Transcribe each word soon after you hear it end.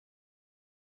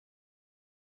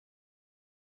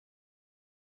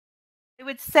I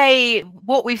would say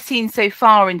what we've seen so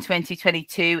far in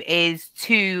 2022 is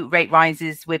 2 rate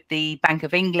rises, with the Bank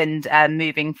of England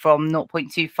moving from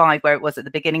 0.25, where it was at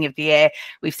the beginning of the year.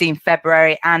 We've seen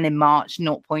February and in March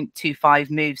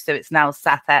 0.25 moves, so it's now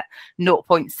sat at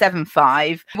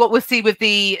 0.75. What we'll see with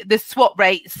the swap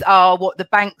rates are what the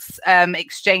banks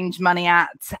exchange money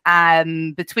at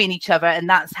between each other, and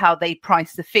that's how they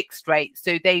price the fixed rate.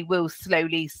 So they will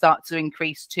slowly start to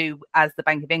increase too, as the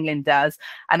Bank of England does.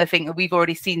 And I think we've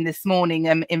already seen this morning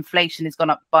inflation has gone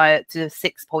up to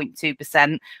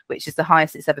 6.2%, which is the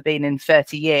highest it's ever been in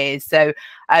 30 years. So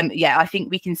yeah, I think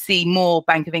we can see more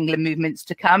Bank of England movements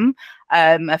to come.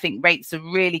 I think rates are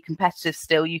really competitive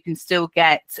still. You can still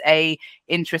get a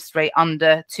interest rate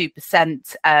under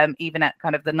 2%, even at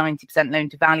kind of the 90% loan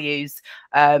to values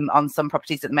on some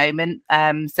properties at the moment.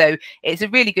 So it's a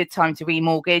really good time to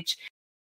remortgage.